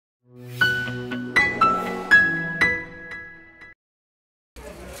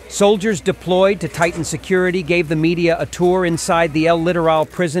Soldiers deployed to tighten security gave the media a tour inside the Litoral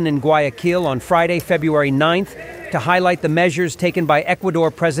prison in Guayaquil on Friday, February 9th, to highlight the measures taken by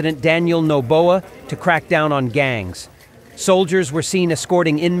Ecuador President Daniel Noboa to crack down on gangs. Soldiers were seen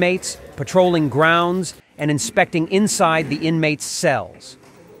escorting inmates, patrolling grounds, and inspecting inside the inmates' cells.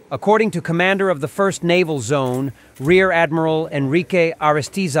 According to Commander of the First Naval Zone, Rear Admiral Enrique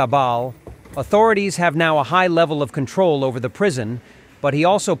Aristizabal, authorities have now a high level of control over the prison, but he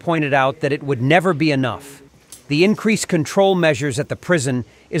also pointed out that it would never be enough. The increased control measures at the prison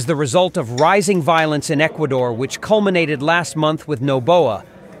is the result of rising violence in Ecuador, which culminated last month with Noboa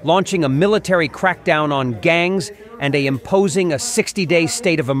launching a military crackdown on gangs and imposing a 60-day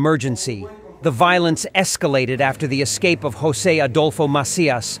state of emergency. The violence escalated after the escape of Jose Adolfo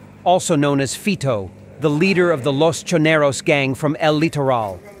Macias, also known as Fito, the leader of the Los Choneros gang from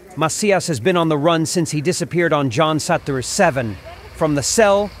Litoral. Macias has been on the run since he disappeared on John Saturday 7, from the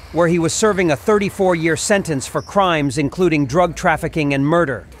cell where he was serving a 34-year sentence for crimes including drug trafficking and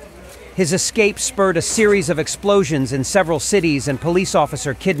murder. His escape spurred a series of explosions in several cities and police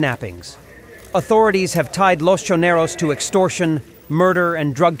officer kidnappings. Authorities have tied Los Choneros to extortion, murder,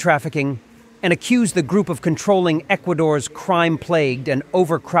 and drug trafficking, and accused the group of controlling Ecuador's crime-plagued and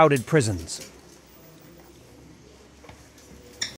overcrowded prisons.